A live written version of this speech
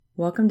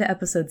Welcome to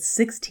episode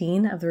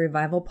 16 of the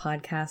Revival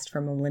Podcast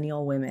for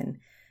Millennial Women.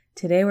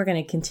 Today we're going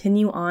to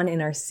continue on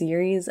in our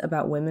series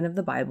about women of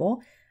the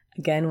Bible.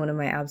 Again, one of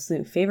my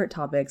absolute favorite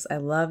topics. I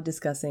love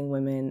discussing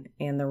women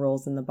and their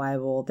roles in the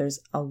Bible.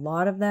 There's a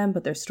lot of them,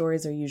 but their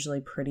stories are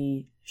usually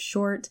pretty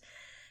short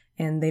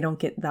and they don't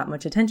get that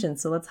much attention,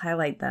 so let's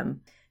highlight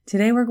them.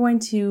 Today we're going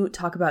to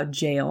talk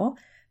about Jael,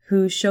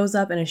 who shows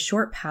up in a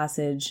short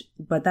passage,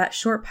 but that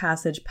short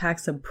passage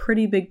packs a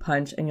pretty big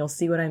punch, and you'll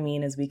see what I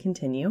mean as we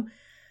continue.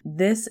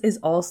 This is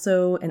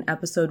also an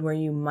episode where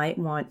you might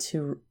want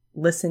to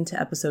listen to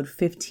episode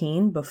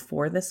 15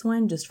 before this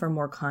one, just for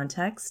more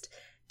context.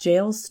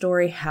 Jael's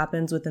story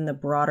happens within the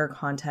broader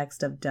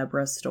context of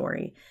Deborah's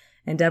story,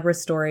 and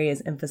Deborah's story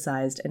is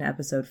emphasized in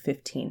episode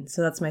 15.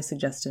 So that's my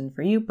suggestion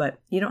for you,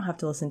 but you don't have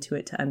to listen to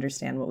it to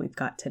understand what we've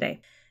got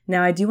today.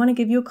 Now, I do want to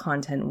give you a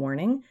content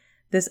warning.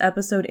 This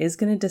episode is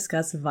going to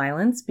discuss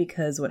violence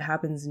because what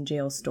happens in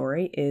Jael's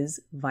story is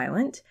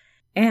violent.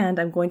 And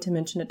I'm going to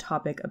mention a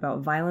topic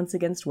about violence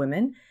against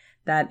women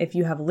that if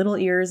you have little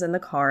ears in the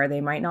car,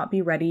 they might not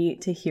be ready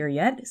to hear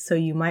yet. So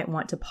you might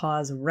want to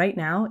pause right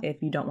now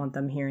if you don't want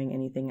them hearing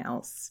anything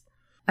else.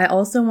 I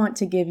also want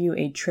to give you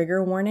a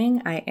trigger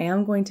warning. I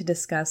am going to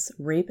discuss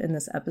rape in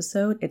this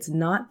episode. It's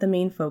not the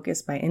main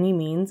focus by any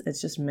means. It's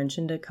just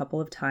mentioned a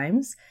couple of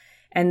times.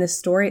 And the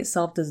story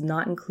itself does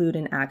not include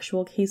an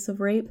actual case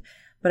of rape.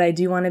 But I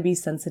do want to be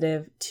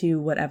sensitive to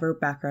whatever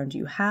background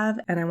you have,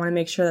 and I want to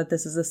make sure that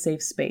this is a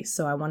safe space,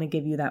 so I want to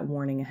give you that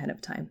warning ahead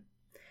of time.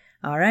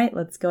 All right,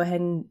 let's go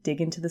ahead and dig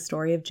into the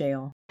story of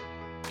Jael.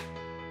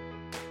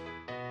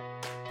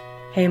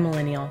 Hey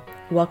Millennial,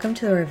 welcome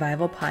to the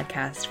Revival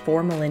Podcast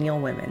for Millennial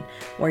Women,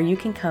 where you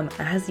can come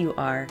as you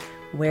are,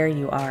 where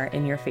you are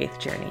in your faith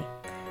journey.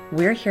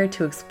 We're here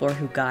to explore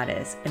who God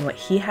is and what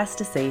He has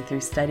to say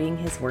through studying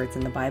His words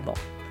in the Bible.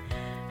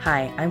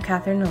 Hi, I'm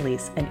Catherine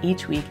Elise, and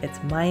each week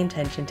it's my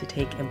intention to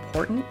take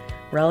important,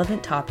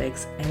 relevant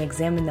topics and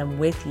examine them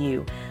with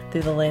you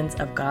through the lens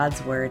of God's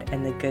Word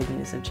and the good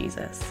news of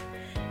Jesus.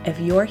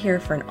 If you're here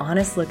for an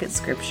honest look at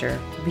Scripture,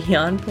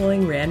 beyond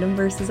pulling random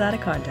verses out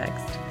of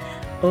context,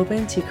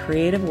 open to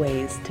creative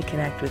ways to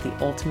connect with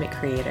the ultimate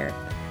Creator,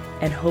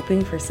 and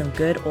hoping for some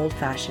good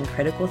old-fashioned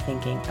critical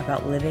thinking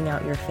about living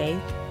out your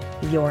faith,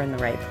 you're in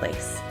the right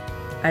place.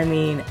 I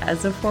mean,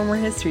 as a former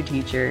history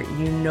teacher,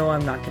 you know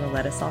I'm not going to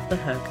let us off the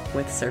hook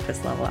with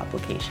surface level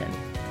application.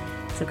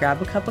 So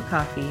grab a cup of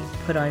coffee,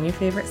 put on your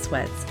favorite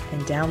sweats,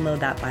 and download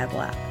that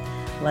Bible app.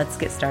 Let's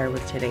get started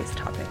with today's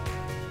topic.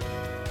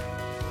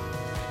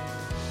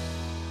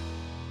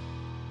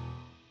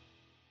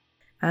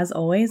 As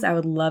always, I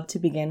would love to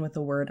begin with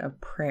a word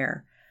of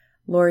prayer.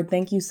 Lord,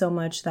 thank you so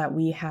much that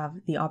we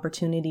have the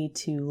opportunity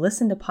to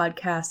listen to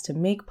podcasts, to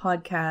make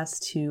podcasts,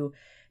 to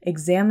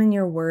examine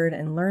your word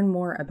and learn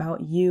more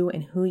about you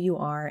and who you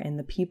are and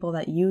the people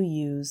that you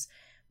use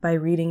by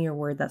reading your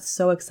word that's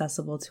so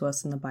accessible to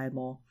us in the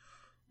Bible.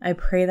 I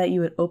pray that you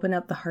would open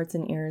up the hearts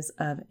and ears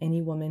of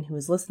any woman who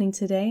is listening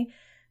today,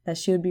 that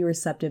she would be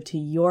receptive to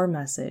your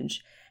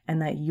message and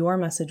that your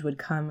message would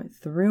come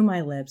through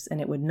my lips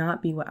and it would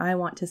not be what I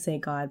want to say,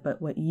 God,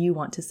 but what you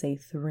want to say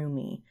through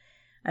me.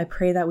 I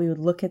pray that we would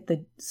look at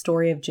the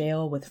story of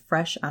Jael with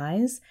fresh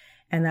eyes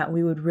and that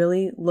we would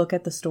really look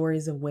at the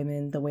stories of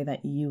women the way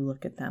that you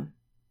look at them.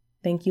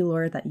 Thank you,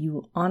 Lord, that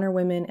you honor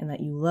women and that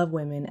you love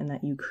women and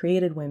that you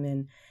created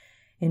women.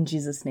 In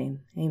Jesus'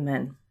 name,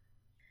 amen.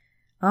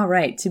 All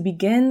right, to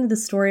begin the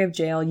story of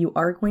Jael, you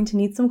are going to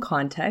need some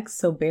context,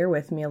 so bear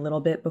with me a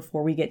little bit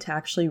before we get to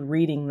actually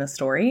reading the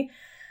story.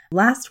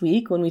 Last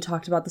week, when we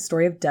talked about the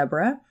story of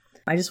Deborah,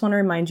 I just want to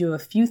remind you of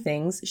a few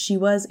things. She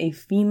was a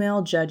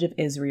female judge of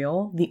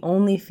Israel, the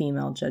only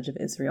female judge of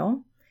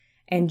Israel.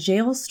 And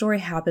Jael's story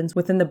happens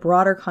within the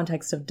broader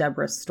context of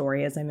Deborah's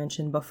story, as I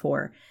mentioned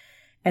before.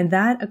 And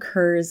that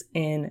occurs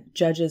in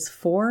Judges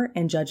 4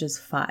 and Judges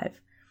 5.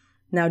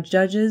 Now,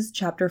 Judges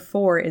chapter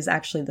 4 is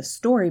actually the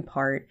story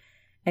part,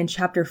 and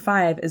chapter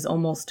 5 is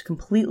almost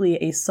completely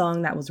a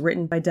song that was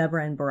written by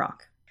Deborah and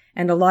Barak.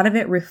 And a lot of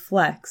it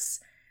reflects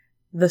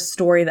the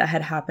story that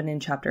had happened in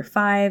chapter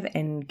 5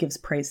 and gives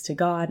praise to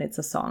God. It's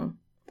a song.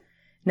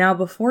 Now,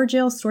 before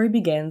Jael's story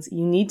begins,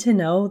 you need to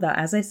know that,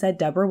 as I said,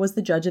 Deborah was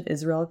the judge of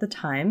Israel at the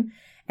time,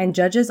 and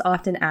judges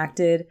often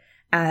acted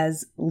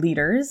as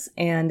leaders,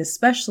 and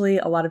especially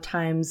a lot of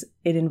times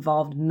it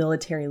involved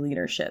military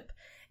leadership.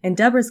 In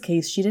Deborah's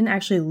case, she didn't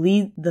actually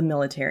lead the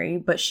military,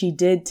 but she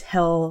did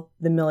tell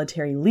the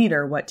military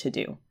leader what to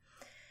do.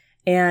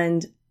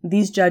 And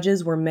these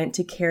judges were meant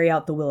to carry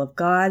out the will of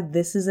God.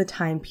 This is a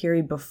time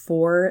period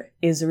before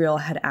Israel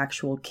had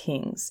actual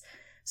kings.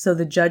 So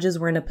the judges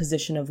were in a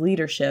position of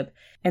leadership,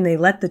 and they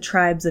let the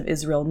tribes of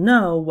Israel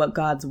know what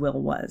God's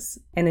will was.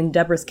 And in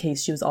Deborah's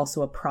case, she was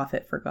also a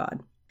prophet for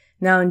God.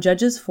 Now in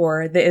Judges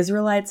 4, the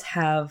Israelites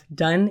have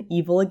done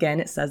evil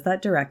again. It says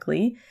that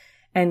directly.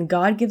 And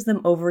God gives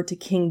them over to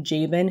King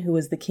Jabin, who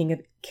was the king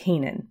of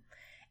Canaan.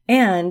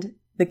 And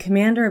the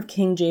commander of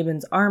King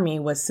Jabin's army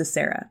was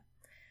Sisera.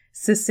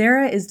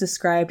 Sisera is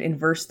described in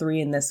verse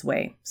 3 in this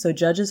way. So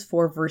Judges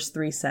 4 verse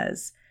 3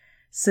 says,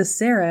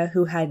 Sisera,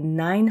 who had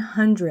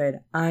 900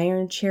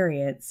 iron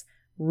chariots,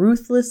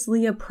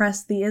 ruthlessly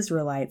oppressed the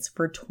Israelites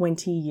for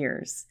 20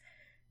 years.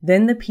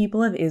 Then the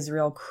people of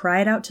Israel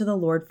cried out to the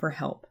Lord for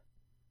help.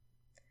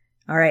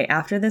 All right,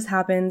 after this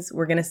happens,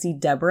 we're going to see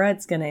Deborah.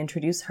 It's going to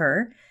introduce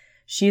her.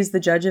 She is the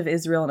judge of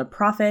Israel and a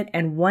prophet,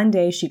 and one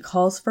day she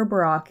calls for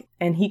Barak,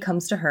 and he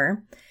comes to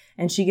her,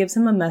 and she gives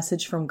him a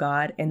message from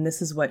God, and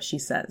this is what she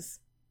says.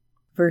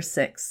 Verse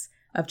 6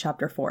 of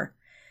chapter 4.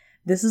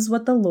 This is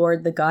what the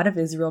Lord, the God of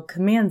Israel,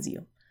 commands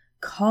you.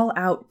 Call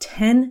out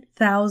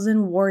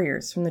 10,000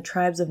 warriors from the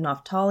tribes of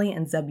Naphtali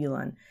and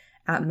Zebulun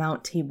at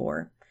Mount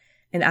Tabor.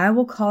 And I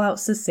will call out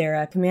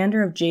Sisera,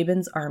 commander of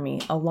Jabin's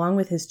army, along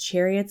with his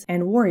chariots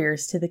and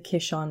warriors to the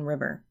Kishon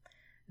River.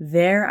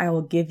 There I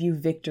will give you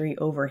victory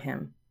over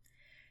him.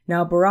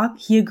 Now Barak,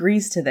 he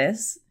agrees to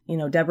this.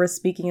 Deborah's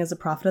speaking as a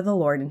prophet of the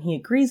Lord, and he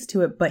agrees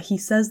to it, but he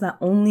says that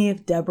only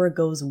if Deborah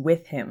goes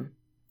with him.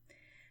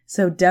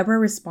 So Deborah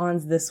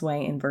responds this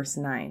way in verse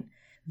 9.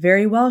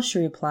 Very well, she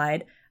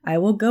replied, I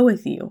will go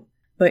with you,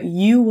 but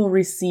you will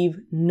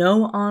receive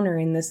no honor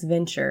in this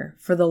venture,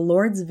 for the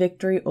Lord's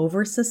victory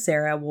over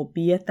Sisera will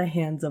be at the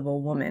hands of a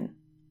woman.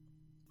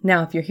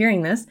 Now, if you're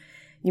hearing this,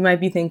 you might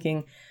be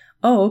thinking,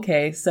 oh,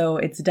 okay, so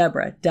it's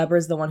Deborah.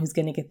 Deborah's the one who's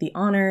going to get the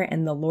honor,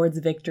 and the Lord's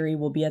victory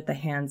will be at the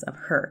hands of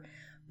her.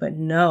 But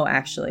no,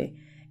 actually,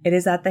 it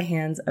is at the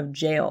hands of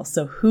Jael.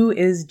 So who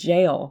is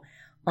Jael?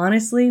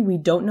 Honestly, we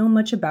don't know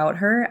much about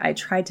her. I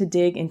tried to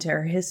dig into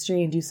her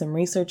history and do some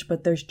research,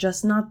 but there's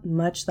just not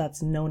much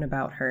that's known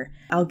about her.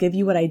 I'll give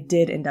you what I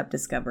did end up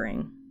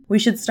discovering. We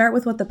should start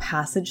with what the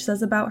passage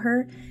says about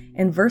her.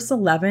 In verse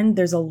 11,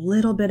 there's a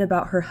little bit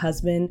about her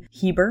husband,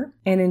 Heber,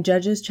 and in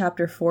Judges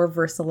chapter 4,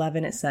 verse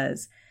 11, it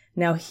says,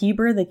 Now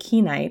Heber the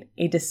Kenite,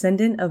 a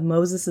descendant of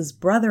Moses'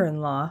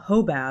 brother-in-law,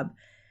 Hobab,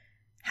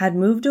 had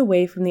moved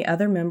away from the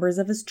other members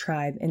of his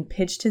tribe and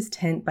pitched his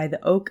tent by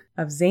the oak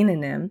of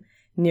Zaanannim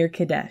near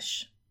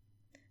Kadesh.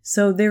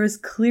 So there is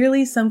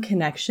clearly some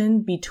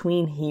connection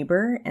between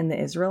Heber and the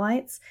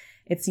Israelites.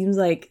 It seems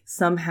like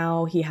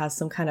somehow he has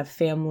some kind of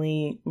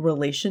family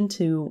relation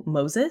to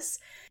Moses.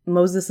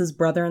 Moses'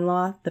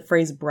 brother-in-law, the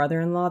phrase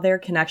brother-in-law there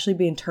can actually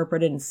be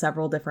interpreted in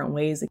several different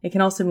ways. It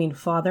can also mean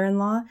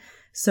father-in-law.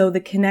 So the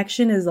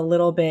connection is a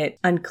little bit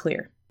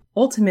unclear.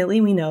 Ultimately,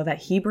 we know that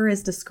Heber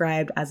is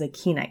described as a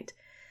Kenite.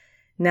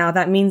 Now,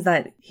 that means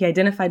that he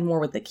identified more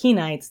with the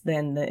Kenites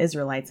than the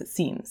Israelites, it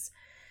seems.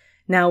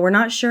 Now, we're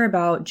not sure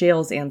about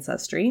Jael's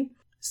ancestry.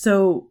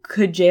 So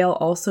could Jael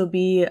also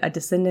be a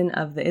descendant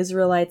of the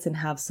Israelites and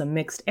have some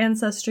mixed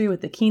ancestry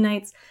with the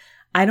Kenites?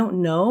 I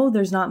don't know.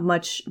 There's not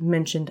much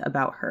mentioned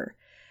about her.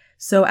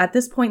 So at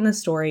this point in the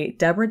story,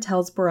 Deborah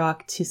tells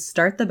Barak to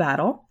start the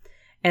battle,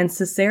 and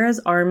Sisera's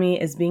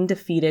army is being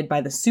defeated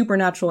by the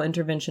supernatural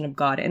intervention of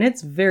God. And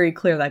it's very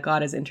clear that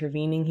God is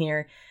intervening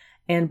here.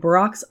 And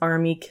Barak's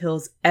army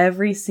kills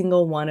every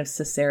single one of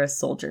Sisera's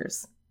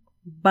soldiers.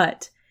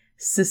 But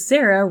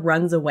Sisera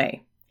runs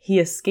away. He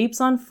escapes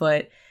on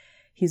foot.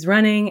 He's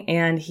running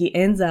and he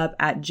ends up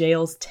at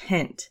Jael's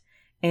tent.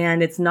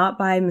 And it's not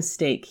by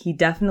mistake. He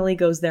definitely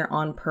goes there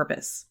on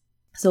purpose.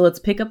 So let's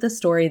pick up the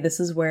story. This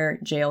is where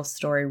Jael's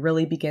story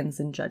really begins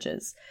in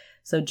Judges.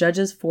 So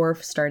Judges 4,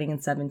 starting in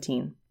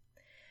 17.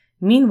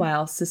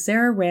 Meanwhile,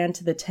 Sisera ran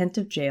to the tent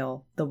of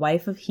Jael, the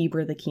wife of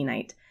Heber the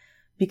Kenite,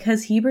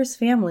 because Heber's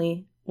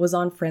family was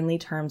on friendly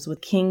terms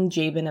with King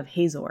Jabin of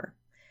Hazor.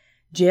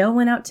 Jael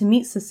went out to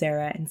meet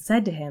Sisera and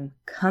said to him,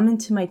 Come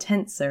into my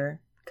tent, sir.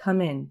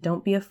 Come in,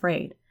 don't be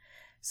afraid.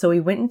 So he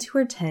went into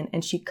her tent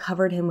and she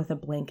covered him with a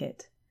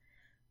blanket.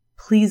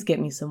 Please get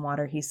me some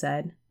water, he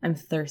said. I'm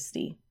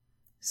thirsty.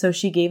 So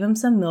she gave him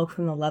some milk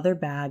from the leather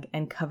bag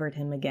and covered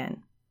him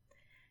again.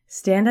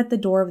 Stand at the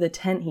door of the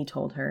tent, he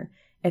told her.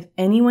 If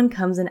anyone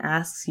comes and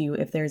asks you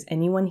if there is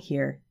anyone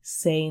here,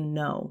 say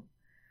no.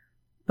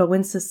 But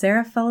when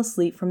Sisera fell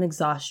asleep from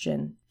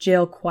exhaustion,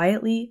 Jael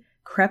quietly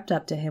crept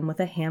up to him with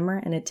a hammer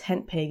and a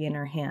tent peg in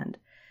her hand.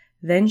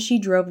 Then she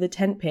drove the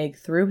tent peg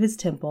through his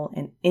temple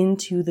and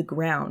into the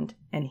ground,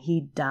 and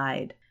he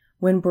died.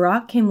 When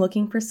Barak came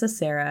looking for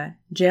Sisera,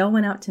 Jael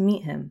went out to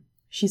meet him.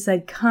 She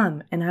said,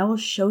 Come, and I will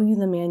show you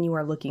the man you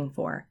are looking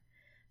for.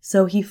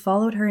 So he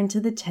followed her into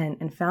the tent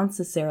and found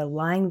Sisera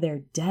lying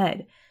there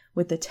dead,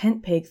 with the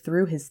tent peg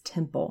through his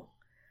temple.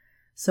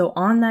 So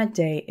on that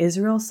day,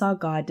 Israel saw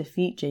God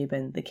defeat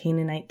Jabin, the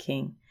Canaanite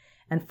king.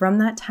 And from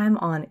that time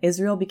on,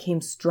 Israel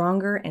became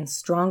stronger and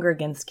stronger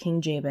against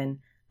King Jabin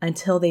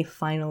until they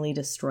finally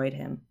destroyed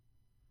him.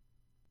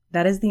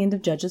 That is the end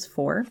of Judges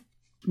 4.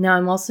 Now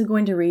I'm also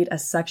going to read a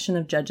section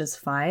of Judges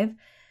 5.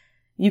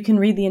 You can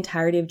read the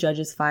entirety of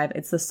Judges 5.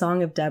 It's the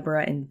Song of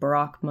Deborah and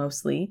Barak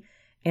mostly,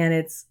 and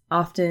it's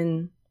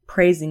often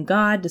praising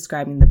God,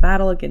 describing the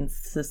battle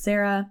against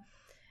Sisera.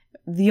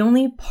 The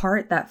only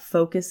part that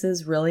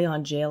focuses really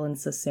on Jael and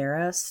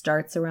Sisera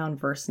starts around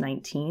verse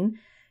 19.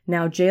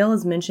 Now, Jael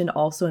is mentioned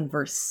also in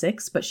verse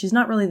 6, but she's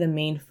not really the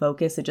main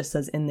focus. It just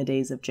says in the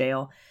days of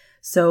Jael.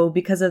 So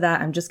because of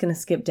that, I'm just going to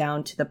skip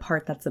down to the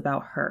part that's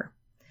about her.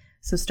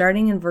 So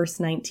starting in verse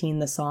 19,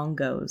 the song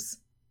goes,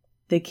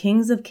 The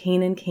kings of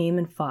Canaan came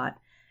and fought,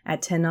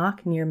 at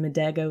Tanakh near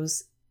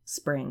Medego's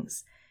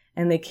springs,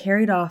 and they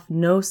carried off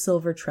no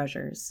silver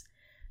treasures.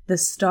 The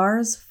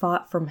stars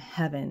fought from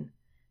heaven.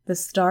 The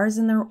stars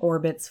in their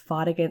orbits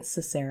fought against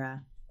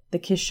Sisera. The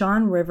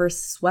Kishon River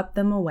swept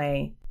them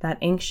away, that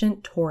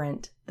ancient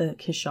torrent, the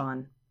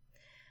Kishon.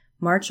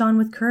 March on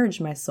with courage,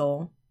 my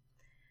soul.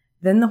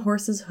 Then the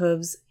horses'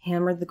 hooves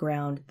hammered the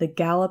ground, the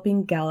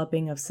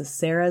galloping of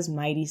Sisera's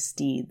mighty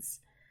steeds.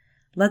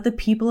 Let the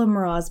people of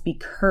Meroz be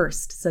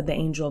cursed, said the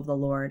angel of the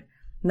Lord.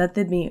 Let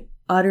them be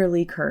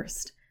utterly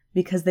cursed,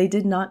 because they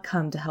did not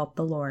come to help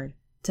the Lord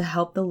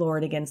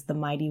against the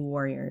mighty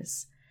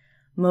warriors.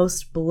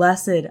 Most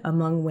blessed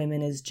among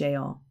women is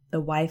Jael, the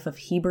wife of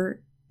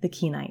Heber the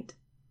Kenite.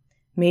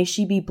 May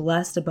she be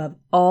blessed above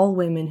all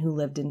women who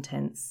lived in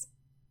tents.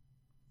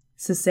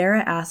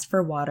 Sisera asked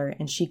for water,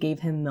 and she gave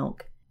him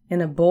milk.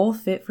 In a bowl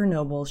fit for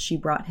nobles, she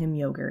brought him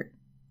yogurt.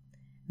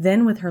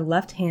 Then with her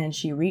left hand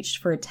she reached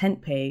for a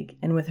tent peg,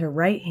 and with her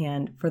right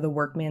hand for the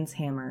workman's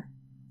hammer.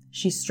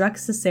 She struck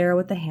Sisera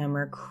with the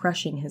hammer,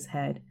 crushing his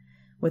head.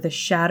 With a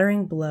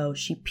shattering blow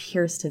she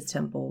pierced his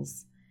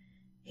temples.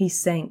 He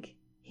sank,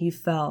 he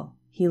fell,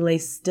 he lay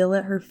still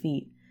at her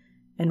feet,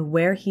 and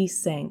where he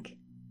sank,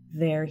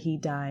 there he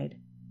died.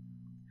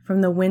 From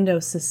the window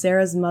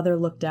Sisera's mother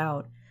looked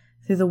out.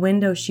 Through the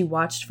window she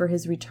watched for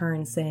his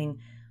return, saying,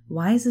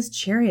 "Why is his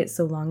chariot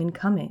so long in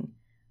coming?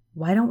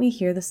 Why don't we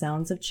hear the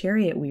sounds of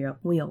chariot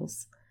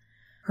wheels?"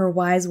 Her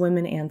wise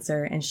women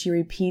answer, and she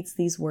repeats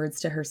these words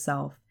to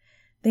herself.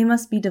 They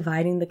must be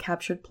dividing the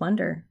captured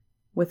plunder,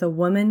 with a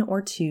woman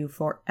or two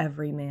for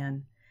every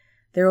man.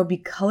 There will be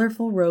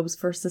colorful robes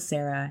for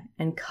Sisera,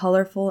 and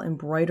colorful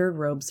embroidered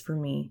robes for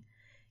me.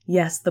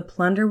 Yes, the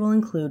plunder will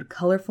include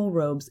colorful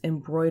robes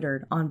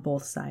embroidered on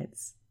both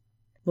sides.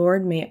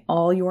 Lord, may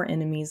all your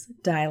enemies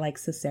die like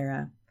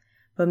Sisera,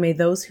 but may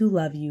those who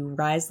love you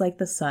rise like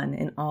the sun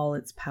in all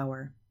its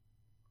power.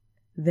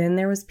 Then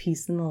there was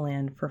peace in the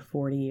land for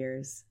 40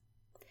 years.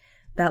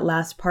 That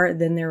last part,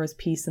 then there was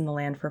peace in the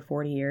land for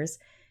 40 years,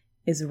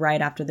 is right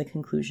after the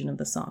conclusion of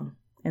the song.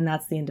 And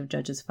that's the end of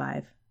Judges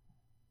 5.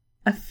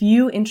 A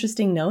few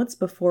interesting notes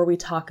before we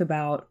talk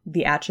about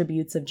the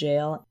attributes of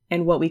Jael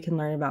and what we can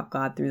learn about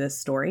God through this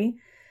story.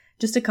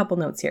 Just a couple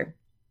notes here.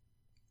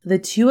 The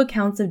two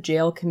accounts of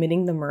Jael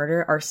committing the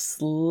murder are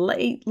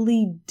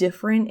slightly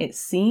different, it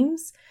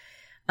seems,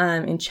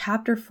 in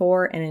chapter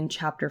 4 and in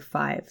chapter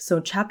 5.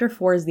 So chapter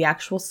 4 is the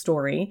actual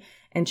story,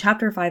 and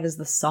chapter 5 is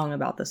the song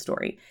about the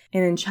story.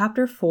 And in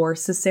chapter 4,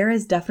 Sisera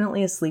is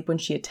definitely asleep when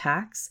she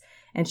attacks,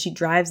 and she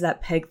drives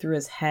that peg through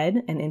his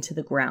head and into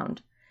the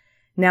ground.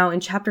 Now,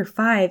 in chapter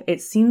 5,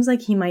 it seems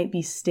like he might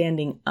be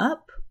standing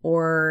up,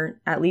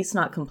 or at least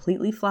not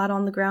completely flat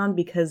on the ground,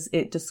 because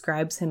it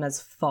describes him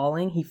as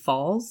falling. He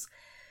falls.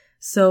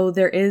 So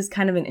there is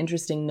kind of an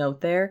interesting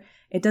note there.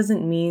 It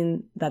doesn't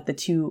mean that the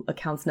two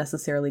accounts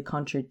necessarily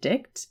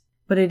contradict,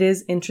 but it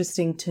is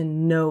interesting to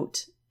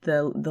note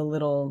the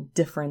little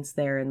difference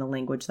there in the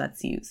language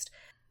that's used.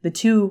 The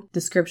two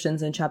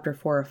descriptions in chapter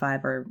 4 or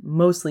 5 are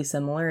mostly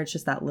similar. It's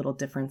just that little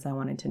difference I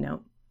wanted to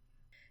note.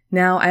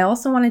 Now, I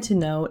also wanted to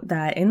note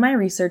that in my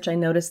research, I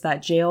noticed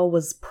that Jael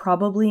was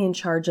probably in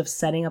charge of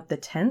setting up the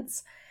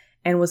tents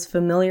and was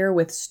familiar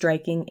with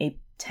striking a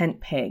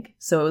tent peg.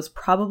 So it was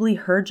probably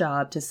her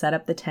job to set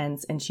up the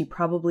tents, and she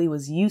probably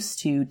was used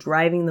to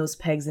driving those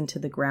pegs into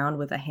the ground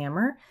with a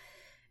hammer.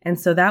 And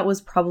so that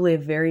was probably a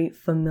very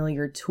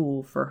familiar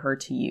tool for her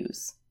to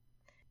use.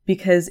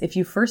 Because if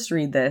you first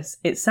read this,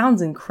 it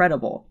sounds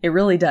incredible. It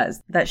really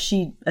does. That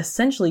she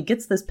essentially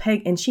gets this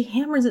peg and she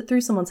hammers it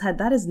through someone's head.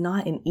 That is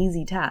not an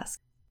easy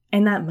task.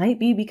 And that might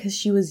be because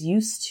she was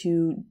used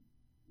to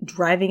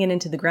driving it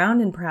into the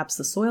ground and perhaps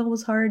the soil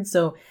was hard.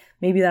 So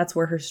maybe that's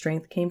where her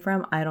strength came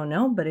from. I don't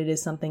know, but it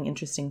is something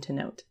interesting to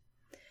note.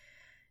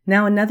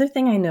 Now, another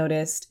thing I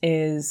noticed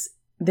is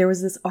there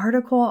was this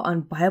article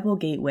on Bible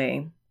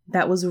Gateway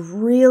that was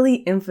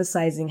really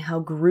emphasizing how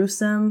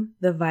gruesome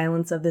the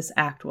violence of this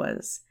act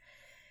was.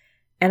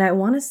 And I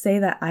want to say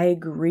that I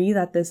agree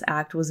that this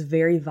act was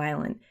very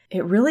violent.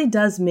 It really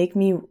does make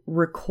me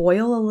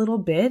recoil a little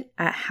bit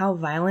at how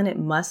violent it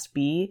must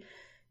be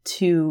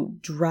to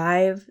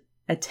drive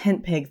a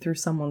tent peg through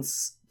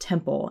someone's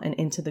temple and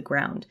into the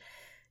ground.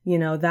 You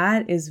know,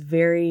 that is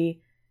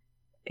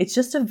it's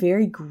just a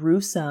very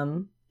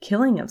gruesome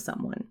killing of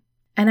someone.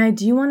 And I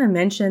do want to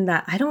mention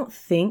that I don't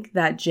think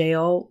that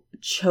Jael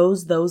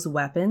chose those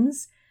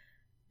weapons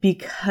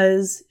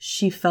because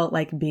she felt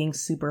like being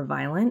super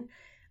violent.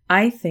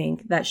 I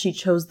think that she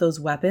chose those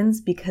weapons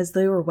because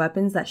they were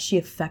weapons that she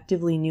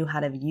effectively knew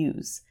how to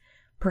use.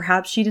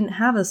 Perhaps she didn't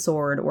have a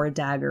sword or a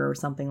dagger or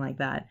something like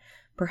that.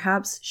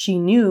 Perhaps she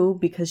knew,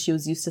 because she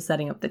was used to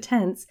setting up the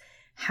tents,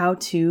 how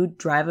to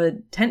drive a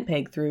tent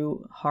peg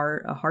through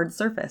a hard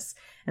surface.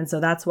 And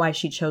so that's why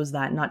she chose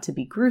that, not to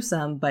be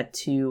gruesome, but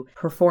to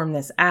perform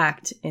this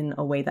act in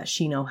a way that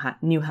she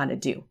knew how to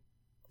do.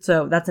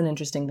 So that's an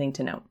interesting thing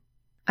to note.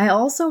 I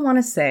also want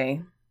to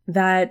say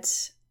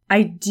that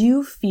I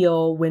do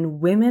feel when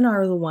women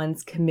are the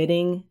ones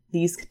committing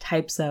these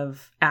types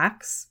of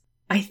acts,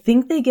 I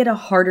think they get a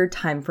harder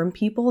time from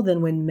people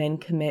than when men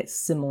commit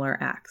similar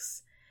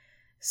acts.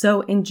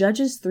 So in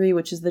Judges 3,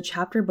 which is the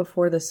chapter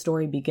before the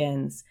story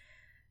begins,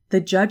 the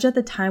judge at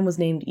the time was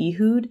named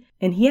Ehud,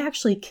 and he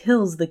actually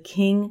kills the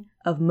king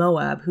of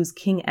Moab, who's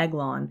King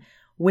Eglon,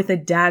 with a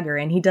dagger,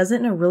 and he does it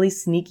in a really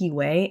sneaky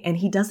way, and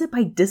he does it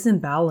by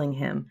disemboweling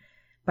him,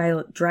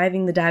 by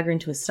driving the dagger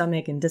into his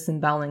stomach and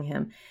disemboweling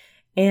him.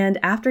 And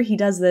after he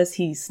does this,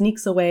 he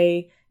sneaks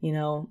away,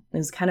 it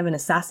was kind of an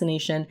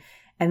assassination,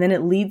 and then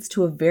it leads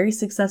to a very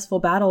successful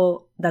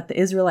battle that the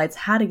Israelites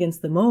had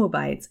against the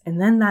Moabites,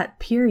 and then that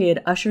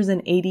period ushers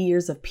in 80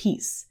 years of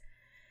peace.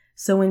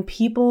 So when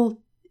people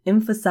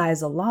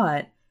emphasize a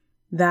lot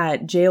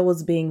that Jael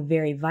was being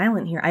very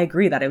violent here, I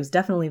agree that it was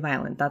definitely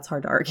violent. That's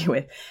hard to argue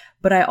with.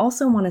 But I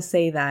also want to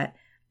say that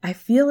I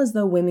feel as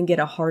though women get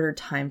a harder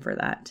time for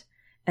that.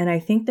 And I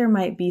think there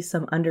might be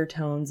some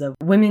undertones of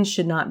women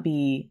should not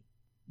be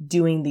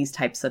doing these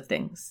types of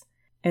things.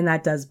 And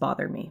that does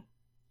bother me.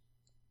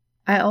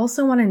 I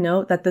also want to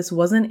note that this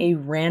wasn't a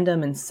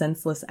random and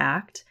senseless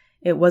act.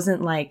 It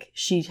wasn't like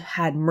she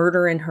had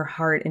murder in her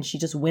heart and she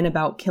just went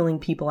about killing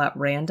people at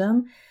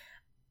random.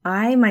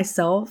 I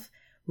myself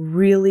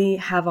really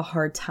have a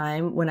hard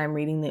time when I'm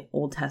reading the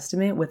Old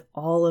Testament with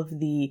all of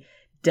the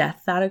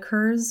death that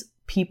occurs,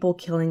 people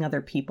killing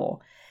other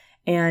people.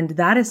 And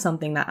that is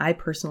something that I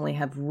personally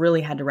have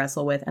really had to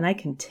wrestle with, and I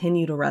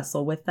continue to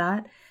wrestle with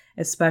that,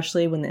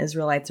 especially when the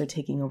Israelites are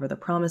taking over the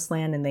Promised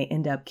Land and they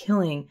end up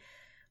killing,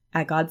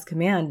 at God's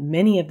command,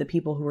 many of the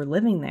people who were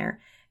living there.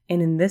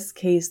 And in this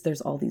case, there's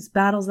all these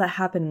battles that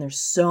happen and there's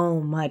so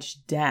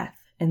much death,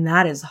 and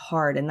that is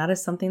hard, and that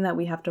is something that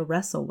we have to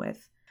wrestle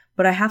with.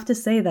 But I have to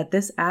say that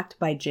this act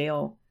by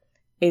Jael,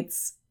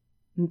 it's,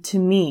 to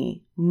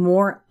me,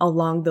 more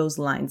along those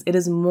lines. It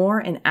is more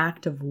an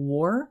act of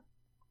war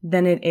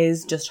than it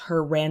is just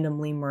her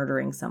randomly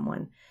murdering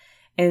someone.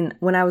 And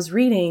when I was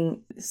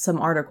reading some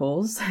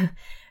articles,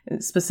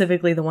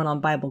 specifically the one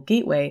on Bible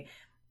Gateway,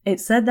 it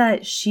said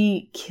that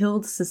she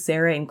killed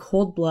Sisera in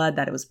cold blood,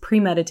 that it was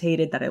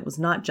premeditated, that it was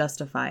not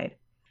justified.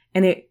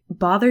 And it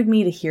bothered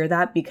me to hear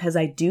that because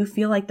I do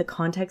feel like the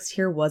context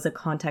here was a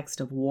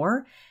context of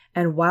war.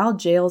 And while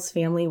Jael's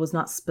family was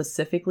not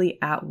specifically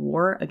at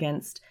war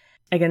against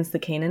the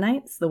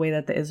Canaanites, the way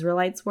that the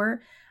Israelites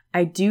were,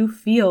 I do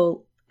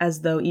feel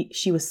as though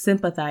she was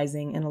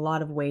sympathizing in a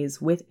lot of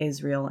ways with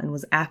Israel and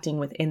was acting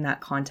within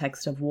that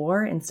context of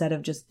war instead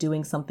of just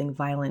doing something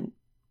violent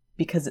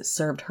because it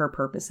served her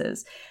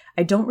purposes.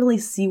 I don't really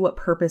see what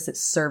purpose it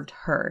served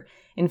her.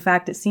 In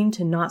fact, it seemed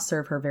to not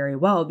serve her very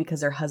well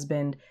because her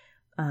husband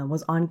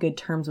was on good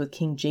terms with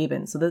King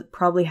Jabin, so that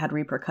probably had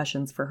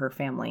repercussions for her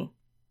family.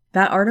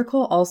 That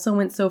article also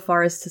went so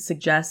far as to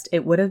suggest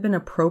it would have been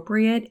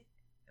appropriate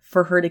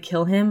for her to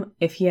kill him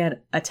if he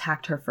had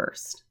attacked her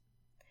first.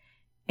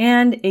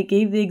 And it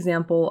gave the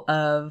example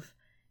of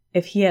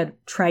if he had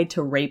tried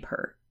to rape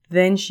her,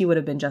 then she would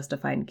have been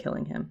justified in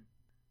killing him.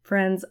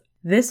 Friends,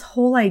 this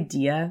whole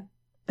idea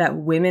that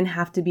women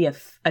have to be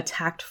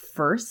attacked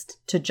first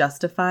to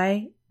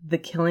justify the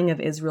killing of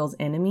Israel's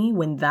enemy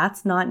when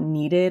that's not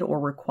needed or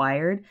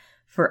required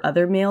for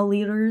other male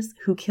leaders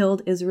who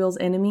killed Israel's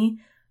enemy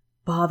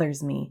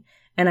bothers me.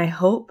 And I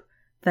hope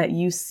that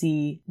you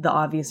see the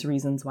obvious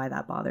reasons why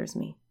that bothers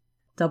me.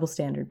 Double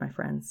standard, my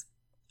friends.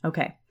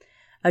 Okay.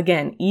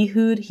 Again,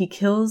 Ehud, he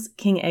kills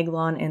King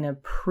Eglon in a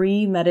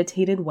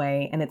premeditated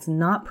way, and it's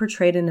not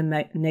portrayed in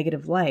a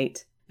negative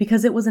light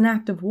because it was an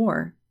act of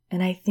war.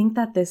 And I think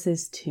that this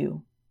is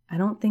too. I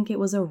don't think it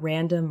was a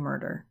random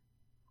murder.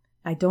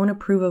 I don't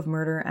approve of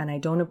murder, and I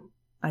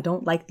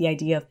don't like the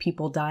idea of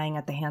people dying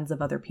at the hands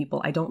of other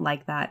people. I don't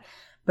like that.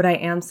 But I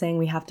am saying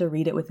we have to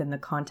read it within the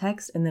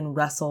context and then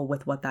wrestle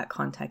with what that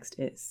context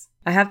is.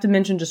 I have to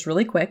mention just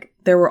really quick,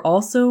 there were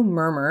also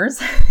murmurs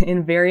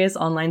in various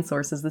online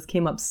sources, this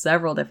came up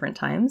several different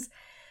times,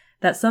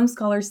 that some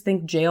scholars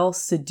think Jael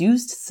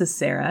seduced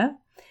Sisera,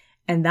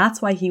 and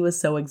that's why he was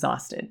so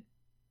exhausted.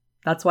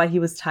 That's why he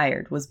was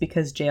tired, was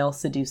because Jael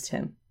seduced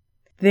him.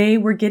 They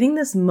were getting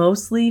this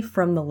mostly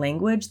from the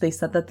language. They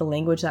said that the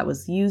language that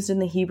was used in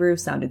the Hebrew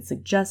sounded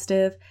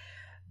suggestive,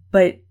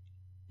 but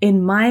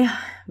in my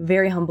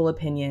very humble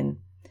opinion,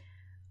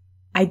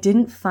 I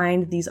didn't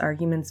find these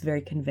arguments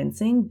very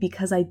convincing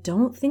because I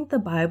don't think the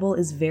Bible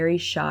is very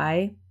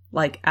shy,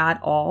 at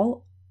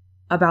all,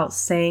 about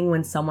saying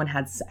when someone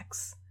had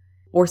sex,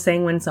 or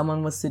saying when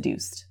someone was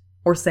seduced,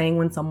 or saying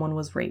when someone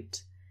was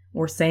raped,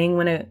 or saying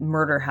when a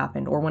murder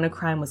happened, or when a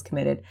crime was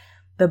committed.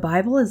 The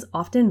Bible is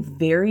often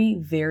very,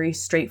 very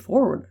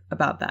straightforward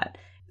about that.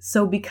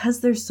 So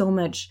because there's so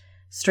much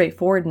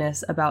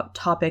straightforwardness about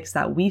topics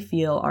that we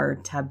feel are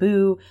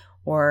taboo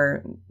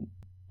or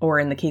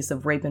in the case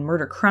of rape and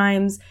murder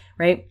crimes,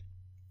 right?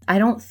 I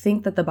don't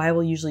think that the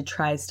Bible usually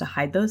tries to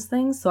hide those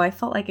things, so I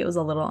felt like it was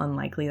a little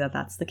unlikely that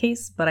that's the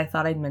case, but I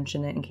thought I'd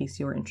mention it in case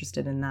you were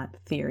interested in that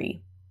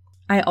theory.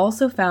 I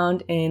also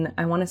found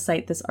I want to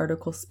cite this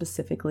article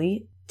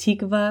specifically,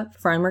 Tikva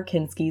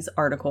Frymer-Kinsky's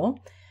article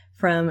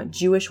from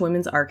Jewish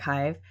Women's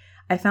Archive.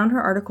 I found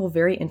her article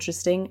very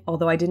interesting,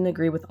 although I didn't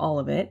agree with all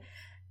of it.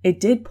 it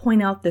did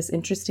point out this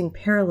interesting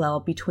parallel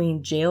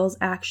between Jael's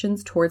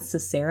actions towards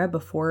Sisera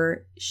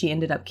before she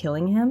ended up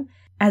killing him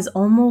as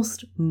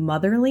almost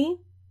motherly,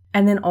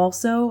 and then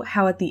also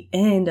how at the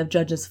end of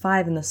Judges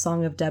 5 in the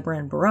Song of Deborah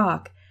and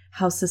Barak,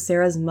 how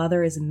Sisera's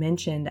mother is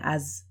mentioned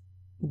as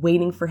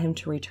waiting for him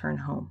to return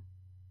home.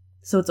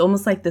 So it's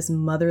almost like this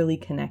motherly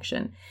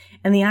connection.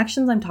 And the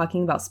actions I'm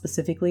talking about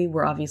specifically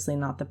were obviously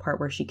not the part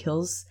where she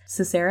kills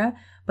Sisera,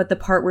 but the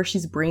part where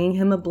she's bringing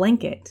him a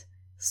blanket.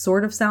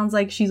 Sort of sounds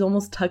like she's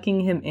almost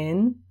tucking him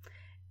in,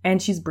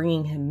 and she's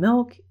bringing him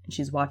milk, and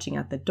she's watching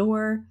at the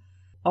door.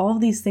 All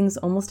of these things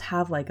almost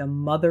have like a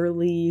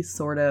motherly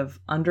sort of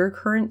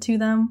undercurrent to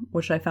them,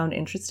 which I found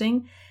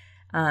interesting.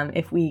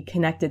 If we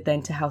connect it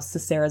then to how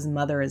Sisera's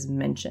mother is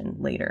mentioned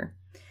later.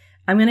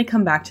 I'm going to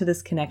come back to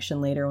this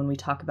connection later when we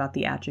talk about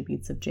the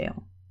attributes of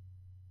Jael.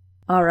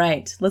 All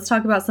right, let's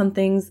talk about some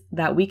things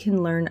that we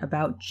can learn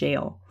about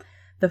Jael.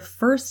 The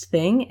first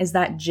thing is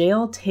that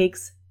Jael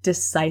takes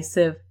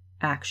decisive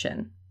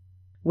action.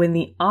 When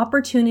the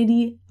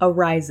opportunity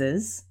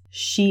arises,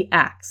 she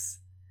acts.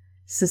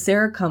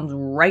 Sisera comes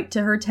right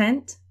to her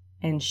tent,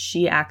 and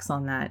she acts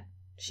on that.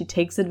 She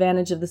takes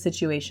advantage of the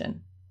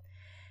situation.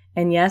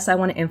 And yes, I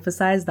want to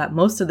emphasize that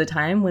most of the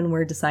time when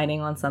we're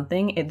deciding on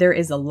something, there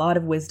is a lot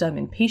of wisdom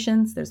in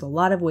patience. There's a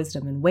lot of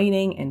wisdom in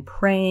waiting and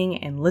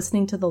praying and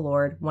listening to the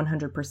Lord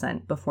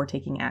 100% before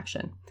taking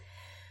action.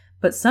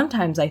 But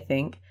sometimes I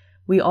think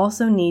we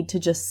also need to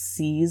just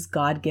seize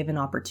God-given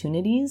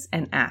opportunities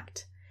and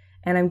act.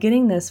 And I'm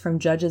getting this from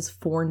Judges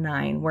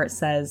 4:9, where it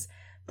says,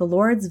 "The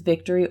Lord's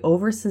victory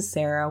over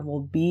Sisera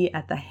will be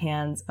at the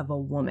hands of a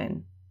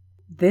woman."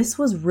 This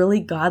was really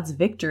God's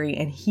victory,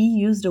 and he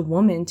used a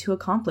woman to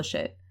accomplish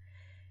it.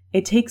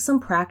 It takes some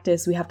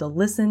practice. We have to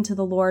listen to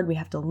the Lord. We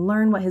have to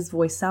learn what his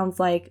voice sounds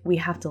like. We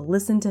have to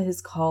listen to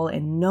his call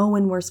and know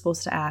when we're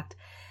supposed to act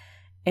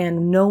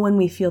and know when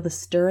we feel the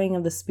stirring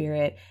of the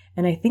Spirit.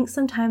 And I think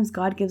sometimes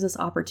God gives us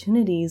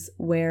opportunities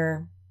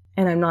where,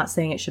 and I'm not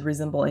saying it should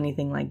resemble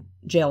anything like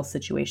Jael's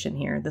situation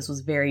here. This was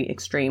very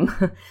extreme.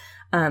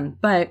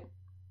 But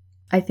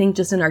I think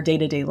just in our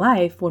day-to-day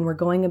life, when we're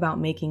going about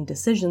making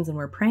decisions and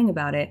we're praying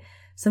about it,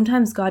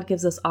 sometimes God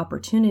gives us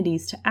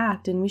opportunities to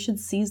act, and we should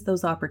seize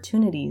those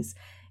opportunities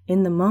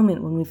in the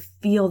moment when we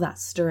feel that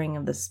stirring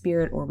of the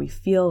Spirit or we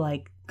feel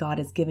like God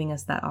is giving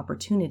us that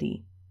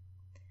opportunity.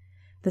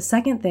 The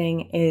second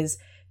thing is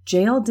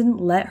Jael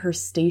didn't let her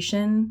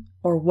station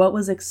or what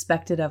was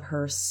expected of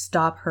her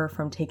stop her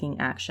from taking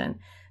action.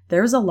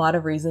 There's a lot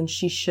of reasons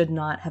she should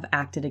not have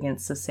acted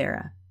against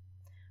Sisera.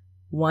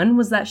 One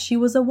was that she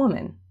was a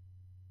woman.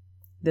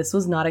 This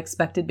was not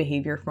expected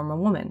behavior from a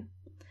woman.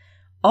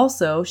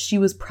 Also, she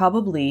was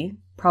probably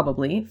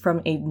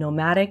from a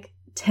nomadic,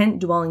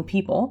 tent-dwelling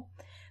people.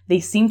 They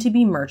seemed to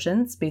be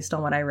merchants, based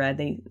on what I read.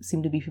 They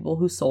seemed to be people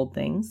who sold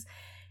things.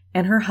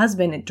 And her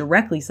husband, it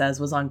directly says,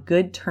 was on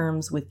good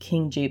terms with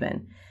King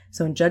Jabin.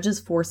 So in Judges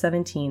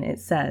 4:17, it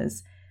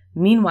says,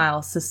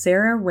 "Meanwhile,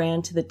 Sisera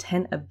ran to the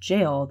tent of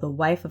Jael, the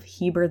wife of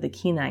Heber the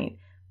Kenite,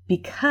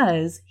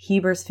 because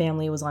Heber's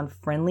family was on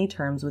friendly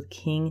terms with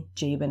King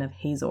Jabin of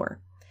Hazor."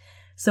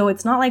 So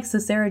it's not like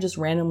Sisera just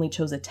randomly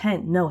chose a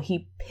tent. No,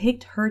 he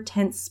picked her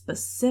tent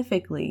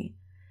specifically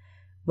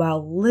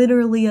while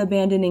literally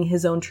abandoning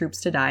his own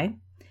troops to die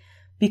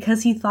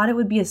because he thought it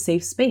would be a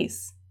safe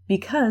space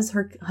because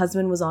her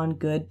husband was on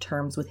good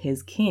terms with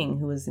his king,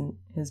 who was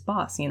his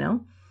boss, you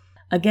know?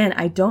 Again,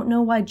 I don't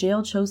know why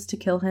Jael chose to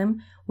kill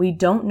him. We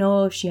don't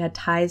know if she had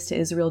ties to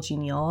Israel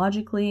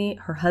genealogically.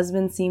 Her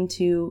husband seemed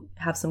to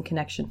have some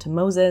connection to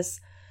Moses.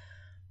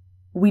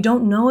 We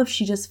don't know if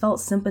she just felt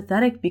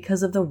sympathetic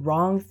because of the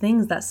wrong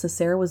things that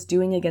Sisera was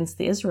doing against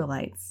the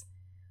Israelites.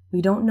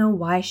 We don't know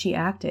why she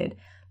acted,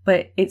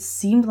 but it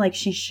seemed like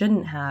she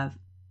shouldn't have,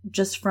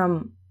 just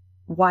from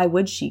why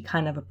would she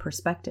kind of a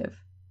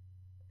perspective.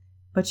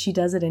 But she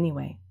does it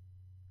anyway.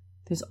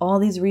 There's all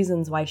these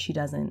reasons why she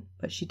doesn't,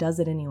 but she does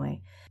it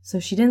anyway. So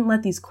she didn't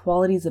let these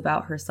qualities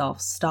about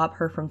herself stop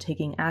her from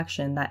taking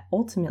action that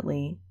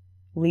ultimately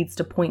leads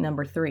to point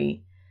number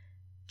 3.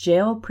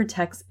 Jael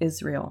protects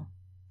Israel.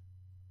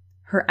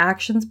 Her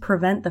actions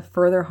prevent the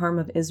further harm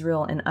of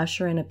Israel and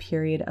usher in a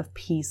period of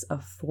peace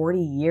of 40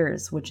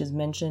 years, which is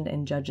mentioned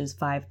in Judges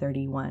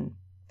 5:31.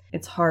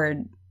 It's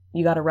hard.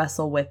 You got to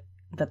wrestle with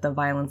that the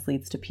violence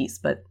leads to peace,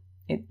 but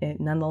it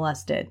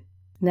nonetheless did.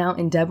 Now,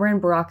 in Deborah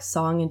and Barak's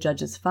song in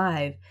Judges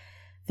 5,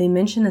 they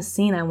mention a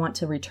scene I want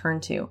to return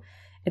to.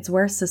 It's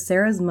where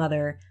Sisera's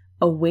mother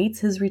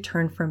awaits his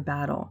return from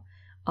battle.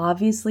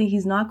 Obviously,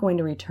 he's not going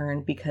to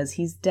return because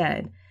he's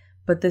dead,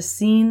 but the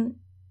scene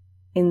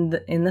in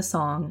the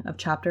song of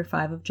chapter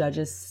 5 of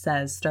Judges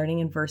says, starting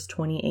in verse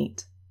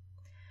 28,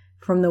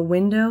 "From the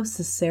window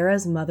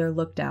Sisera's mother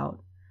looked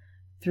out.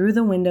 Through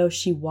the window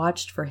she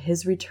watched for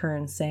his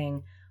return,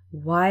 saying,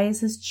 'Why is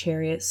his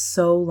chariot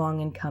so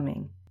long in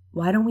coming?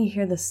 Why don't we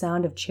hear the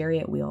sound of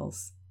chariot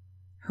wheels?'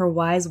 Her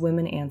wise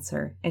women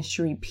answer, and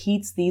she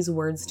repeats these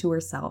words to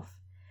herself.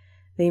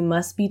 They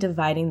must be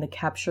dividing the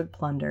captured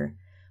plunder,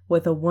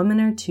 with a woman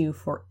or two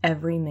for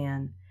every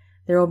man.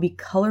 There will be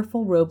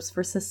colorful robes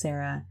for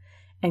Sisera,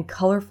 and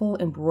colorful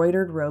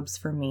embroidered robes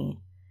for me.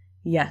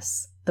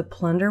 Yes, the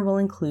plunder will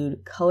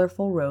include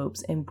colorful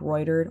robes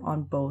embroidered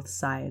on both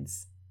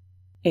sides.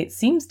 It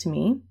seems to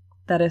me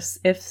that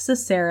if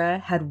Sisera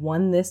had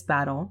won this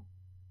battle,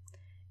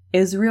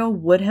 Israel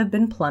would have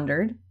been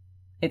plundered.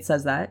 It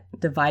says that,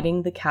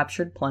 dividing the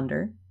captured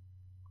plunder.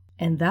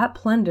 And that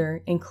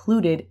plunder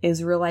included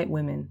Israelite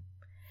women.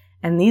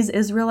 And these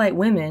Israelite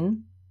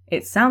women,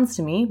 it sounds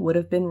to me, would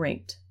have been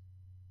raped.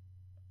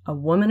 A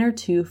woman or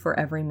two for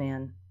every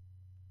man.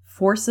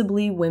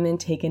 Forcibly women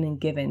taken and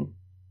given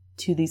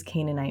to these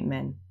Canaanite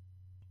men.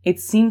 It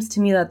seems to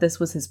me that this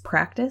was his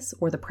practice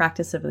or the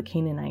practice of the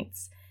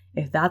Canaanites,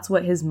 if that's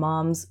what his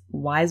mom's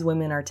wise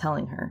women are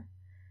telling her.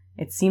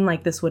 It seemed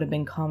like this would have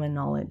been common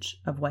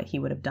knowledge of what he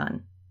would have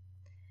done.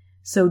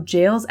 So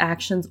Jael's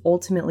actions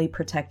ultimately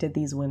protected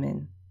these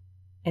women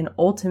and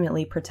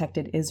ultimately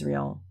protected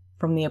Israel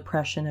from the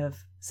oppression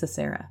of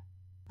Sisera.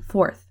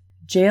 Fourth,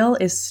 Jael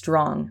is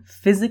strong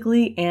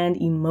physically and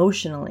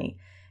emotionally.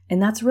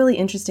 And that's really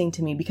interesting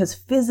to me because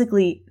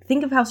physically,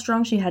 think of how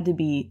strong she had to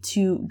be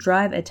to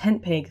drive a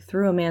tent peg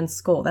through a man's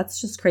skull.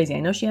 That's just crazy. I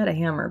know she had a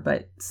hammer,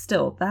 but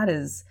still, that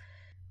is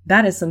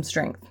some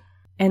strength.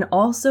 And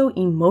also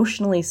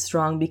emotionally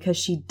strong because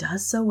she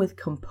does so with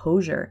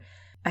composure.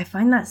 I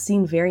find that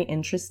scene very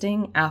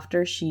interesting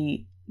after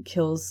she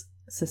kills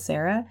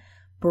Sisera.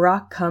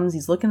 Barak comes,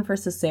 he's looking for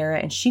Sisera,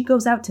 and she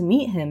goes out to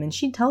meet him, and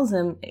she tells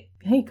him,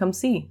 hey, come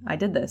see, I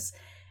did this.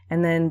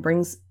 And then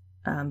brings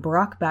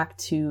Barak back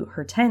to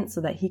her tent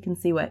so that he can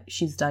see what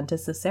she's done to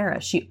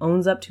Sisera. She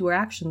owns up to her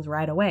actions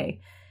right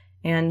away.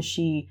 And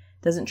she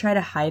doesn't try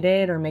to hide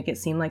it or make it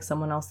seem like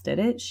someone else did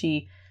it.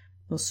 She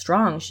was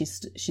strong. She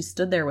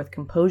stood there with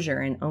composure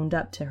and owned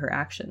up to her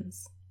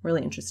actions.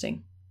 Really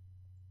interesting.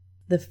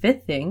 The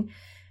fifth thing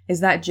is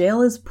that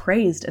Jael is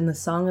praised in the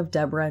Song of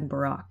Deborah and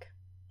Barak.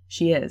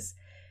 She is.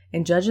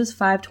 In Judges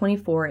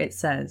 5:24, it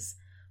says,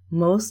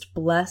 "Most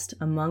blessed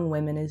among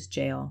women is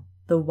Jael,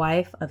 the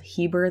wife of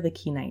Heber the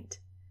Kenite.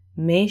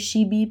 May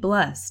she be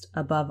blessed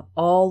above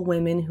all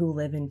women who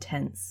live in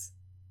tents."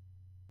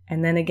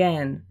 And then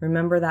again,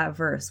 remember that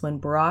verse when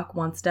Barak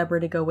wants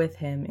Deborah to go with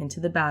him into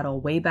the battle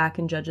way back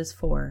in Judges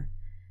 4.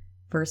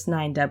 Verse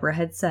 9, Deborah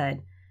had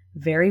said,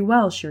 "Very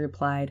well," she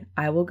replied,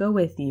 "I will go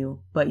with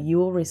you, but you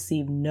will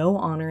receive no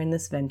honor in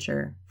this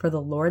venture, for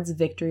the Lord's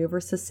victory over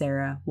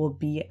Sisera will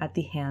be at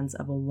the hands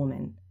of a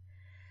woman."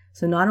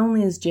 So not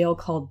only is Jael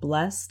called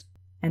blessed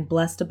and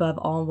blessed above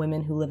all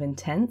women who live in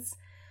tents,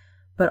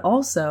 but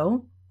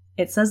also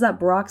it says that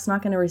Barak's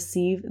not going to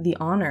receive the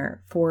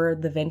honor for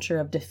the venture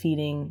of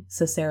defeating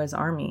Sisera's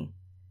army.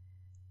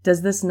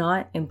 Does this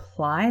not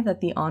imply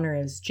that the honor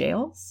is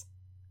Jael's?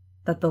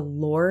 That the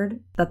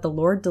Lord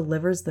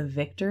delivers the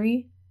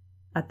victory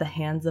at the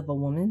hands of a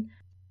woman?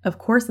 Of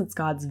course it's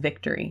God's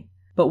victory,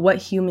 but what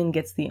human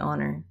gets the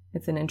honor?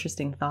 It's an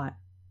interesting thought.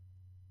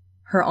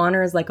 Her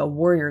honor is like a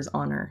warrior's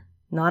honor,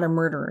 not a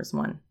murderer's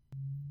one.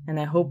 And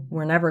I hope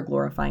we're never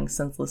glorifying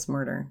senseless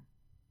murder.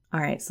 All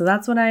right, so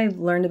that's what I've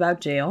learned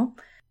about Jael.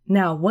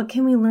 Now, what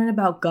can we learn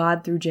about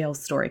God through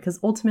Jael's story? Because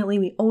ultimately,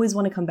 we always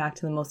want to come back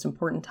to the most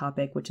important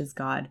topic, which is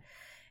God.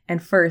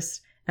 And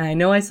first, and I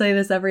know I say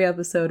this every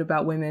episode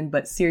about women,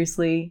 but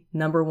seriously,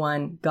 number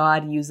one,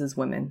 God uses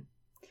women.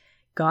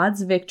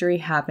 God's victory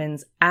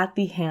happens at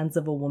the hands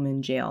of a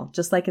woman, Jael,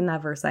 just like in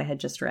that verse I had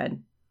just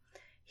read.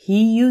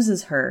 He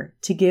uses her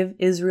to give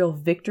Israel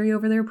victory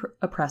over their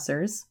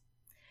oppressors.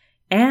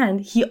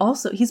 And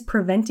he's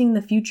preventing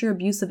the future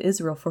abuse of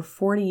Israel for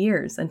 40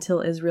 years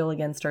until Israel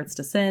again starts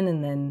to sin,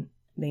 and then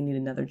they need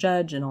another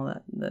judge, and all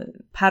that. The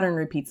pattern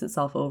repeats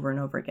itself over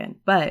and over again.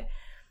 But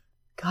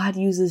God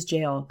uses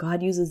Jael.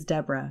 God uses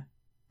Deborah.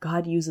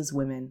 God uses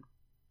women.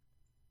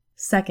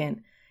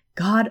 Second,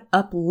 God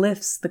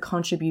uplifts the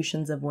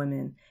contributions of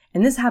women.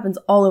 And this happens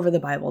all over the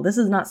Bible. This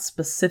is not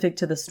specific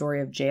to the story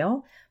of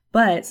Jael,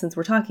 but since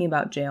we're talking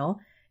about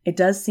Jael, it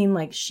does seem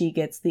like she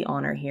gets the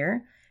honor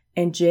here.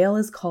 And Jael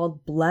is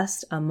called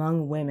blessed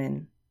among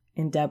women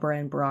in Deborah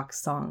and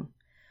Barak's song.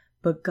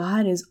 But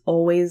God is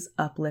always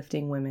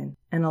uplifting women.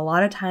 And a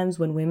lot of times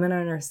when women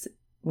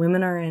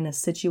are in a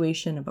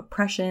situation of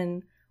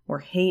oppression or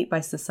hate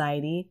by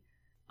society,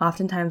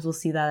 oftentimes we'll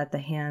see that at the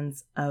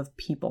hands of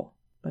people.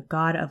 But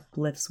God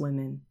uplifts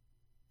women.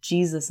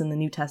 Jesus in the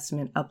New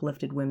Testament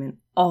uplifted women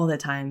all the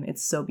time.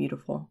 It's so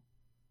beautiful.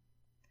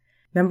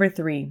 Number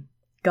 3,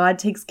 God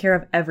takes care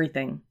of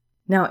everything.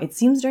 Now, it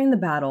seems during the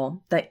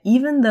battle that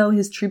even though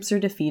his troops are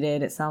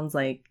defeated, it sounds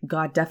like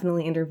God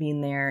definitely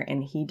intervened there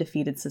and he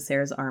defeated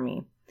Sisera's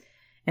army.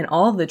 And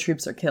all of the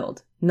troops are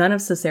killed. None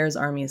of Sisera's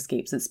army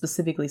escapes. It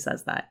specifically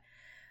says that.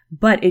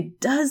 But it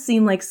does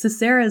seem like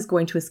Sisera is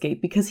going to escape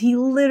because he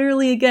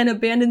literally again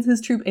abandons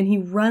his troop and he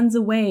runs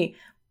away.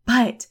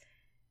 But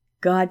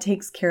God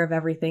takes care of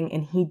everything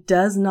and he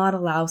does not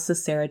allow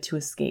Sisera to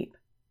escape.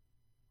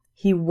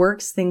 He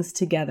works things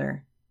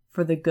together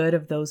for the good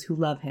of those who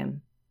love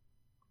him.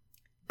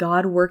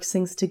 God works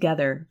things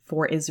together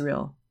for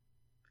Israel.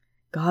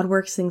 God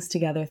works things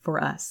together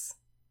for us.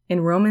 In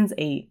Romans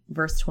 8,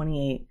 verse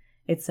 28,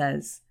 it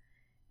says,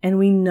 And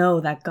we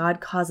know that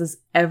God causes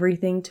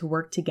everything to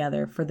work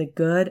together for the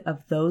good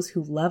of those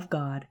who love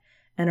God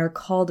and are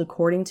called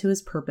according to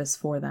his purpose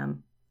for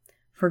them.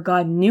 For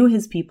God knew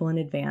his people in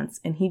advance,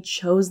 and he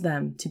chose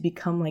them to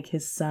become like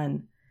his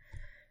son,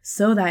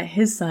 so that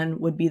his son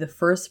would be the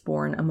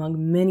firstborn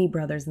among many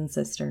brothers and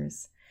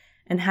sisters.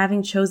 And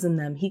having chosen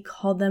them, he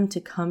called them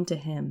to come to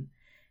him.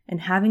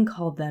 And having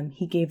called them,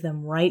 he gave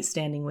them right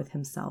standing with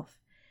himself.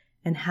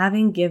 And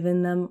having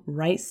given them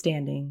right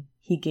standing,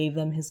 he gave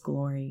them his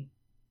glory.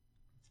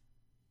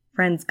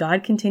 Friends,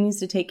 God continues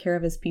to take care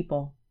of his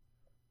people.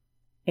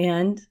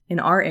 And in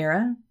our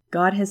era,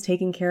 God has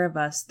taken care of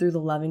us through the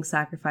loving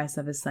sacrifice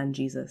of his son,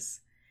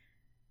 Jesus.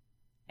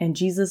 And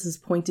Jesus is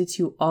pointed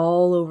to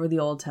all over the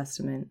Old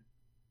Testament.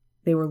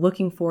 They were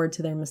looking forward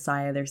to their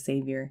Messiah, their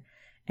Savior,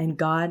 and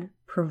God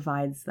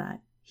provides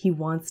that. He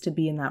wants to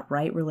be in that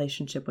right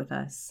relationship with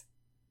us.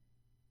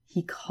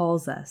 He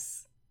calls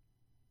us.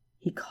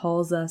 He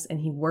calls us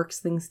and he works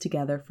things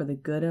together for the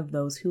good of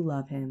those who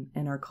love him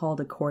and are called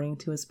according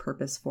to his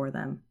purpose for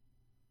them.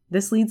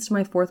 This leads to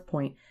my fourth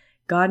point.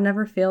 God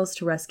never fails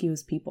to rescue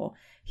his people.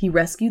 He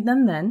rescued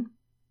them then.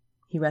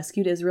 He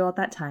rescued Israel at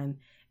that time,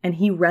 and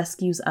he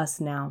rescues us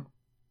now.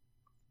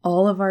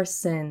 All of our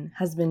sin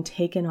has been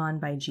taken on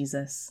by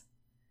Jesus.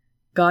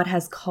 God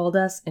has called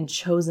us and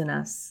chosen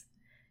us.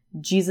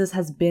 Jesus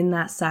has been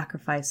that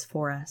sacrifice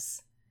for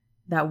us,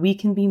 that we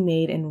can be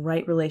made in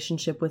right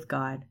relationship with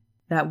God,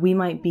 that we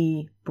might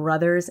be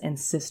brothers and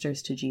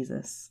sisters to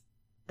Jesus,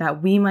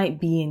 that we might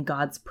be in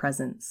God's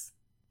presence,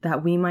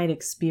 that we might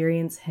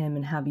experience him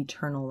and have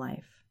eternal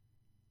life.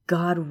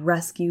 God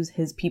rescues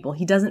his people.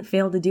 He doesn't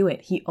fail to do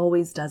it. He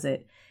always does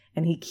it.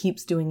 And he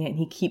keeps doing it, and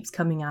he keeps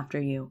coming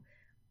after you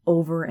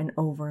over and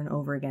over and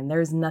over again. There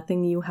is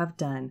nothing you have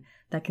done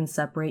that can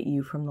separate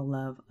you from the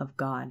love of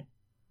God.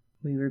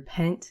 We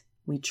repent,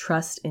 we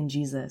trust in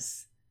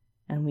Jesus,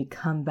 and we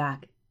come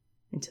back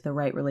into the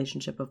right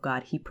relationship of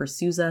God. He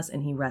pursues us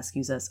and he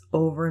rescues us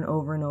over and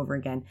over and over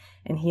again,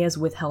 and he has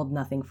withheld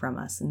nothing from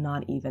us,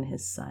 not even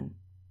his son.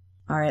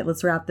 All right,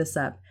 let's wrap this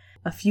up.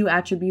 A few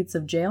attributes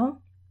of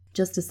Jael.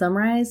 Just to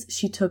summarize,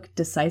 she took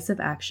decisive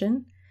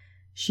action.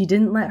 She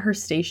didn't let her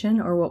station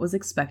or what was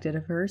expected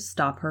of her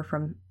stop her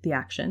from the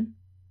action.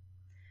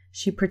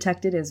 She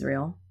protected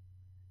Israel.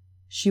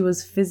 She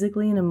was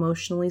physically and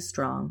emotionally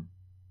strong.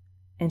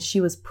 And she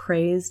was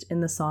praised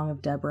in the song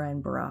of Deborah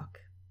and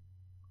Barak.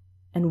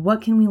 And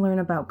what can we learn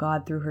about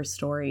God through her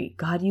story?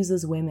 God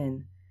uses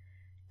women.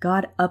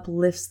 God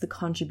uplifts the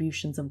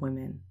contributions of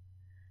women.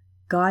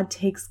 God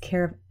takes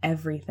care of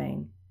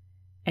everything.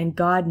 And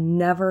God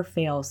never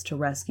fails to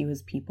rescue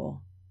his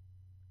people.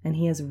 And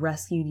he has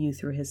rescued you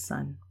through his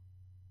son.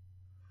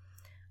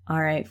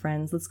 All right,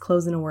 friends, let's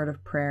close in a word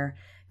of prayer.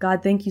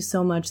 God, thank you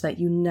so much that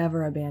you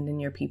never abandon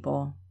your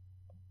people.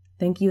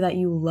 Thank you that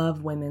you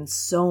love women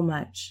so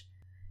much.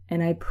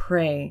 And I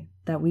pray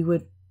that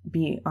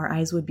our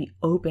eyes would be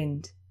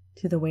opened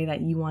to the way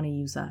that you want to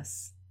use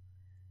us.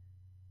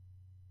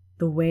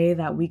 The way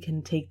that we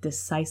can take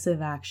decisive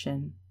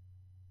action.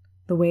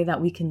 The way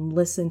that we can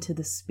listen to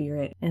the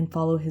Spirit and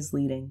follow his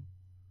leading.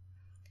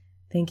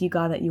 Thank you,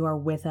 God, that you are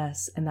with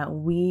us and that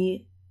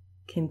we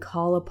can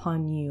call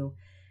upon you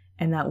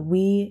and that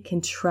we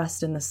can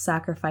trust in the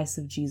sacrifice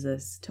of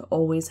Jesus to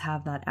always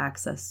have that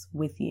access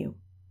with you.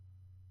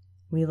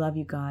 We love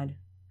you, God.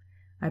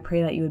 I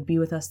pray that you would be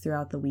with us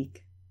throughout the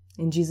week.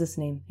 In Jesus'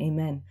 name,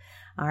 amen.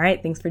 All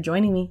right, thanks for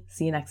joining me.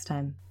 See you next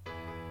time.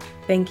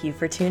 Thank you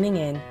for tuning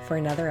in for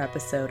another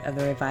episode of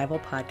the Revival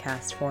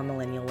Podcast for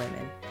Millennial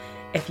Women.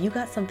 If you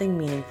got something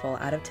meaningful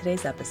out of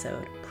today's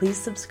episode, please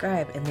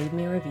subscribe and leave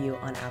me a review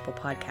on Apple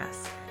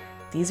Podcasts.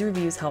 These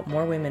reviews help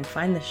more women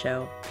find the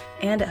show,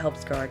 and it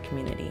helps grow our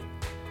community.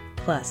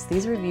 Plus,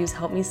 these reviews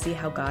help me see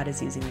how God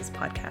is using this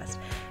podcast,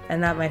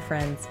 and that, my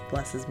friends,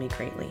 blesses me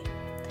greatly.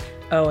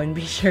 Oh, and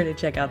be sure to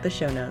check out the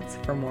show notes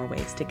for more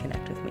ways to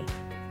connect with me.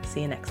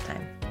 See you next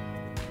time.